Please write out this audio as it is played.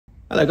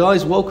Hello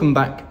guys, welcome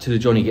back to the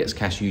Johnny Gets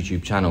Cash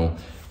YouTube channel.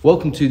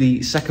 Welcome to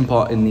the second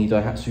part in the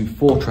Daihatsu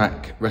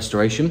Fourtrak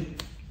restoration.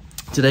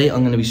 Today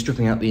I'm going to be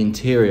stripping out the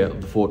interior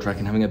of the Fourtrak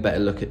and having a better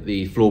look at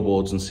the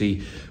floorboards and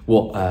see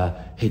what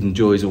hidden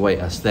joys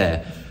await us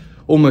there.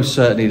 Almost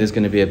certainly there's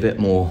going to be a bit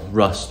more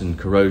rust and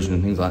corrosion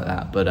and things like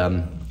that, but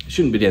it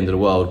shouldn't be the end of the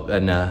world.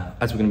 And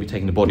as we're going to be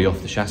taking the body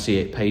off the chassis,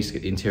 it pays to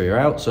get the interior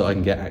out so I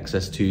can get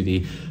access to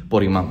the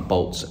body mount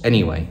bolts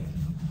anyway.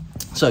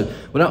 So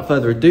without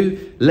further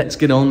ado, let's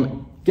get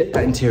on, get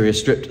that interior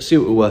stripped, see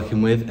what we're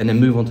working with, and then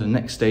move on to the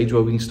next stage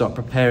where we can start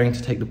preparing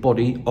to take the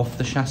body off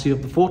the chassis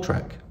of the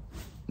Fourtrak.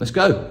 Let's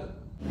go.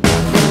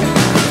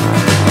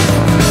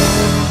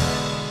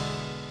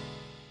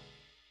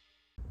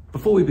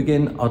 Before we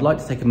begin, I'd like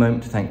to take a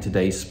moment to thank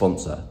today's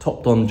sponsor,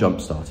 TopDon Jump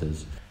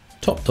Starters.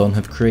 TopDon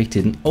have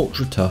created an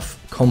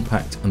ultra-tough,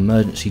 compact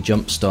emergency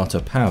jump starter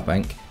power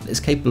bank that is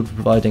capable of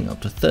providing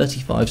up to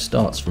 35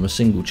 starts from a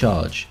single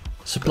charge.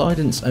 Supplied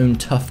in its own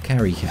tough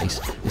carry case,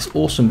 this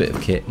awesome bit of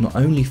kit not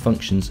only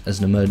functions as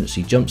an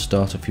emergency jump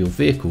starter for your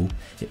vehicle,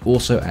 it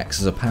also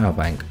acts as a power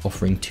bank,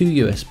 offering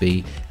 2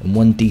 USB and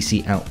 1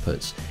 DC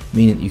outputs,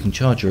 meaning that you can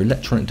charge your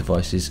electronic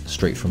devices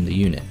straight from the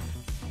unit.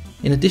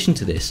 In addition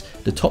to this,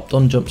 the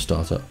TopDon Jump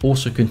Starter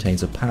also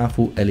contains a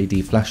powerful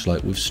LED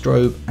flashlight with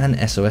strobe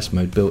and SOS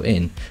mode built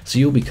in, so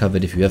you'll be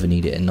covered if you ever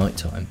need it at night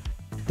time.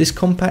 This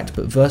compact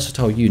but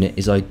versatile unit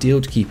is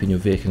ideal to keep in your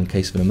vehicle in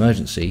case of an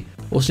emergency,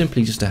 or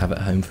simply just to have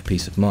at home for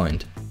peace of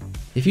mind.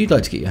 If you'd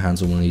like to get your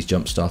hands on one of these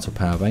jump starter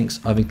power banks,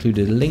 I've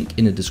included a link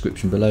in the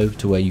description below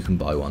to where you can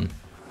buy one.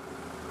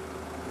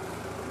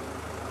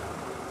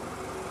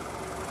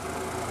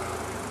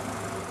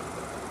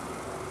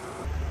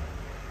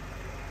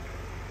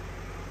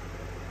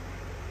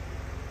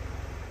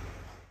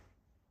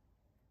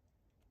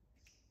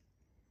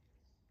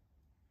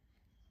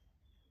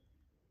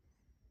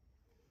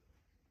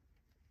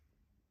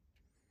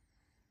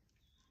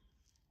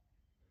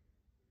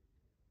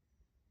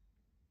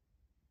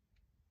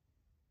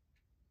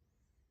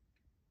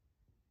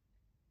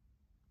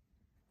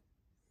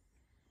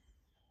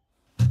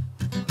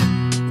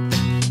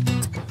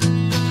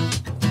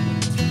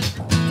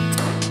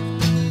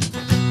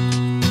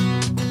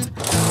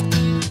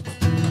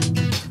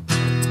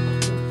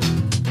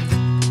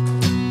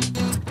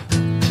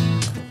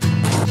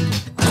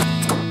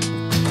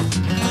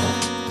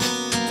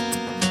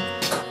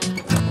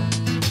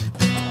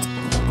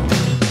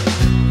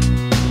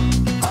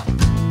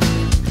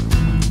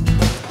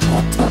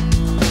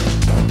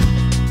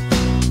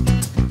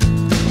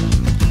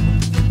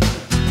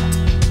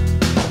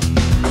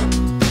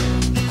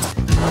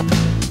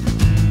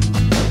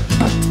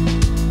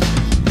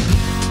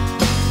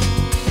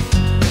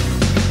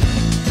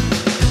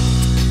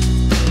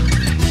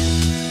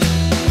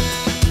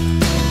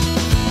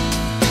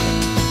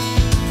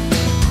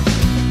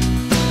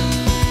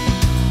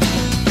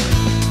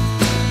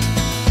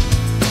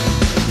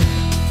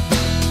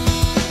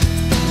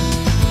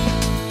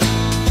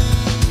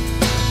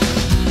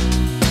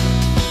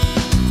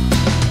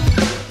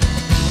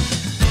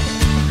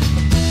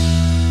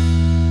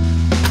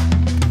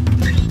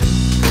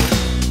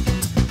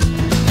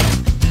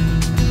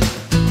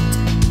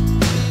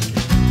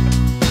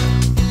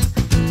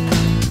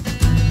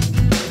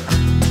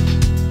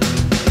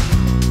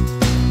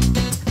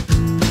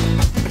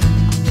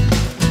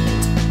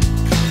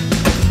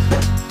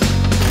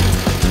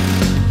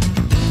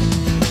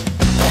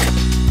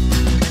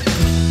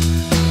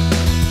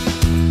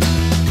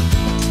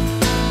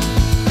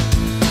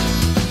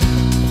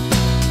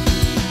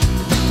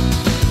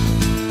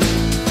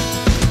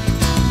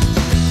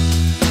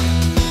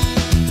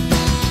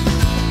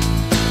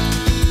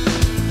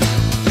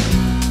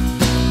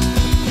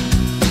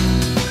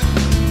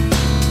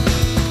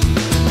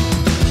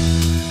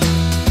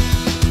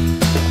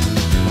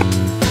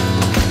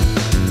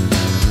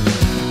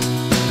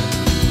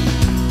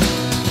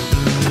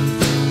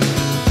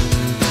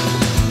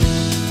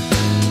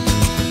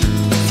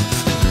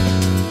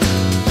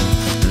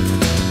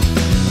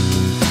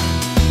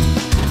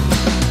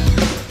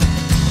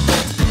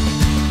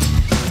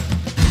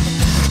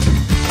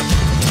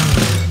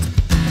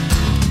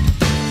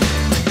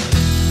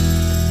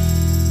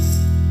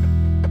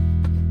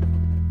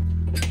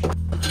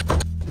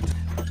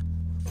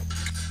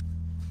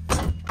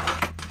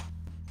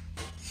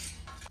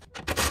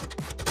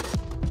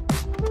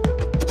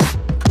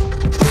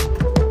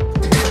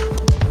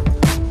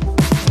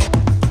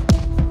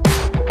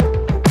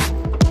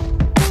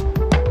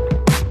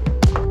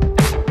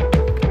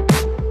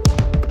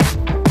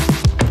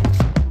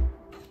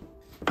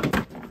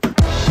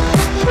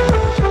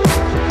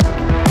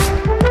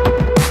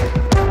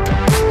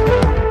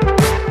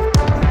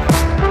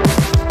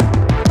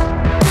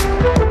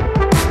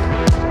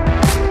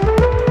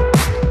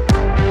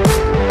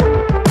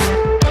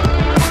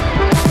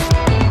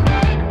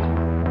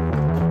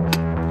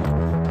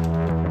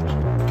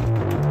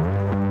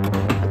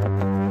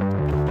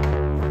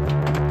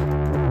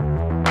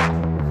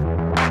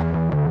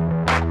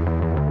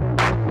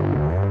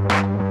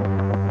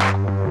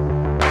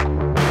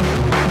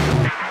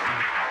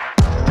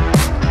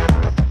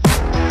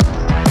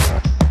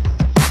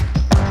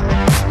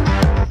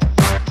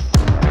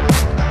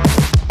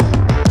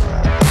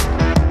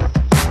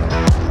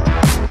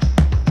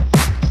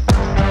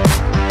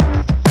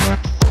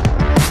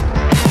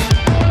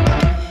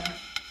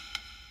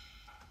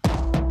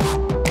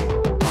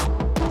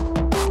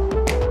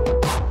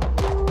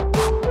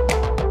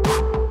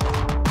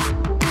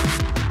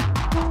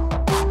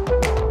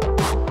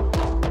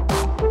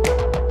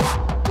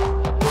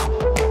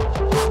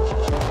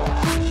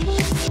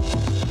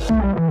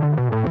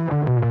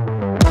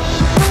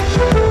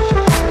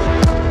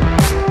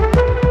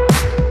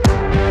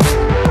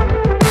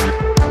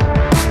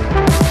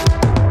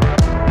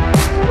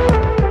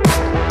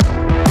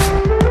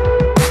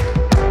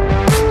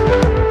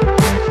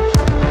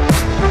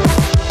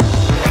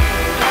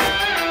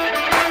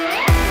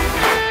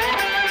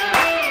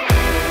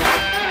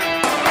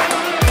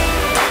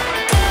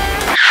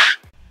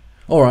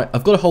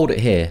 I've got to hold it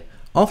here.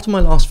 After my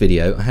last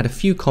video, I had a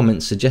few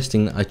comments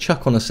suggesting that I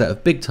chuck on a set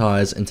of big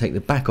tyres and take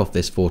the back off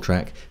this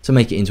Fourtrak to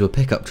make it into a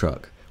pickup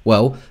truck.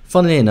 Well,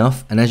 funnily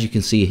enough, and as you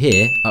can see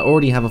here, I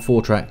already have a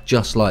Fourtrak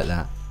just like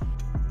that.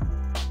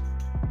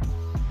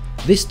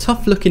 This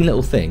tough looking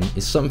little thing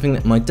is something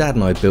that my dad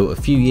and I built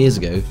a few years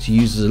ago to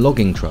use as a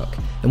logging truck,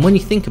 and when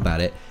you think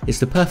about it, it's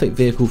the perfect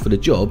vehicle for the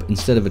job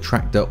instead of a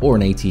tractor or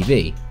an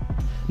ATV.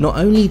 Not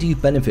only do you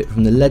benefit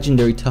from the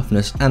legendary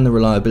toughness and the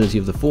reliability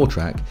of the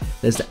Fourtrak,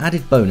 there's the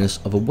added bonus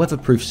of a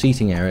weatherproof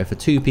seating area for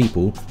 2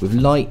 people with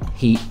light,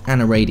 heat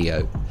and a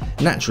radio.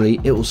 Naturally,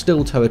 it will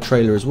still tow a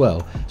trailer as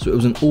well, so it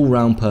was an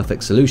all-round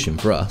perfect solution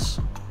for us.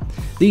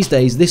 These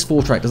days, this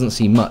Fourtrak doesn't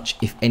see much,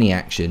 if any,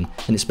 action,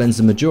 and it spends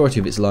the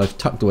majority of its life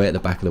tucked away at the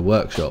back of the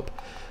workshop.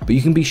 But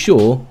you can be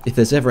sure, if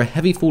there's ever a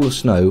heavy fall of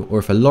snow or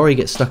if a lorry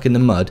gets stuck in the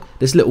mud,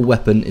 this little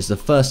weapon is the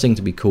first thing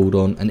to be called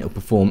on and it'll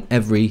perform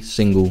every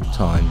single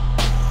time.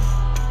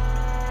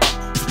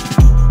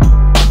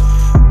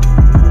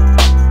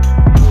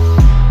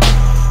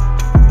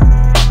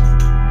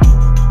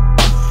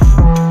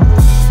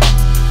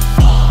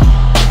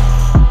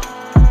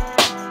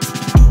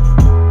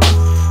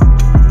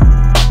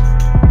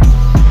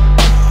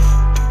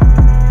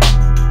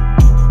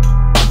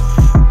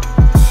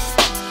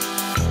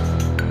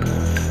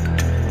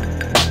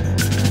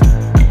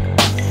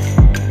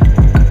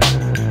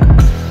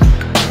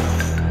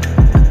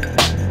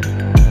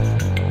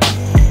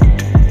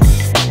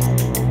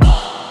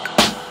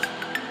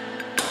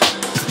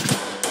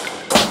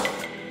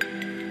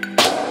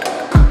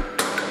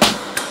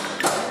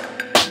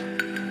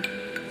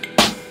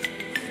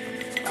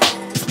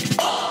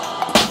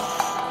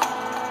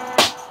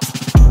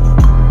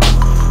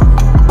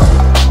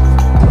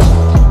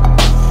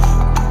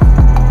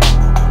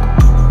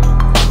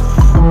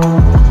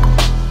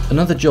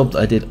 Another job that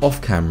I did off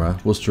camera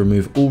was to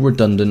remove all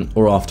redundant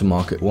or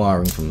aftermarket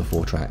wiring from the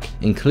Fourtrak,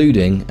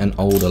 including an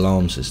old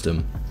alarm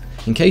system.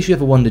 In case you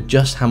ever wondered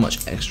just how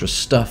much extra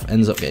stuff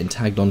ends up getting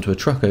tagged onto a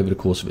truck over the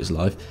course of its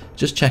life,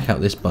 just check out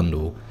this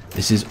bundle.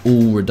 This is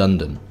all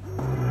redundant.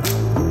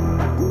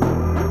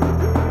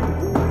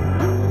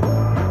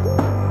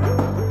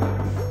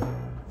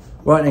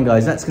 Right then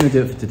guys, that's going to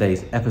do it for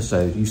today's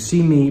episode. You've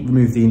seen me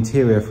remove the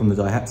interior from the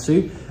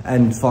Daihatsu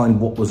and find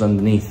what was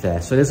underneath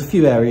there. So there's a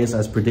few areas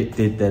as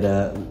predicted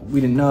that we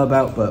didn't know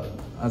about, but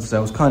as I said, I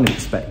was kind of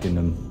expecting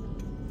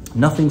them.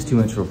 Nothing's too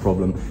much of a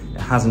problem.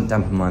 It hasn't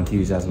dampened my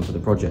enthusiasm for the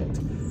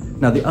project.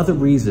 Now the other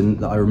reason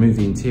that I removed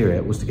the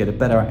interior was to get a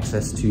better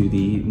access to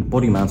the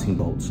body mounting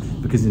bolts,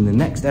 because in the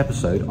next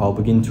episode I'll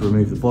begin to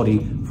remove the body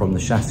from the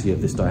chassis of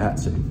this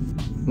Daihatsu.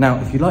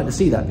 Now, if you'd like to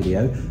see that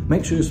video,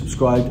 make sure you're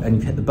subscribed and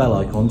you've hit the bell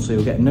icon so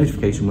you'll get a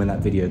notification when that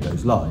video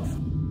goes live.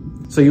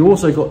 So you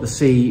also got to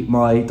see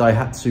my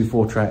Daihatsu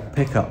Fourtrak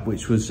Pickup,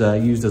 which was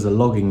used as a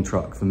logging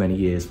truck for many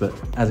years, but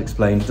as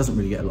explained, it doesn't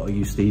really get a lot of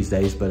use these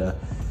days, but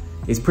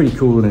it's pretty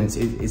cool and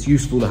it's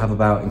useful to have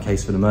about in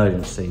case of an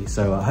emergency.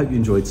 So I hope you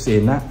enjoyed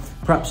seeing that.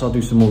 Perhaps I'll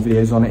do some more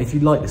videos on it. If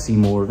you'd like to see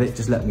more of it,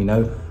 just let me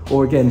know.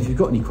 Or again, if you've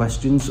got any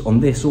questions on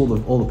this or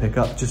the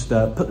pickup, just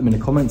put them in the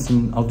comments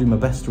and I'll do my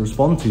best to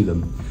respond to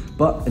them.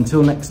 But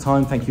until next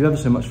time, thank you ever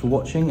so much for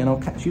watching and I'll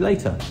catch you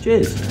later.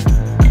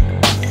 Cheers.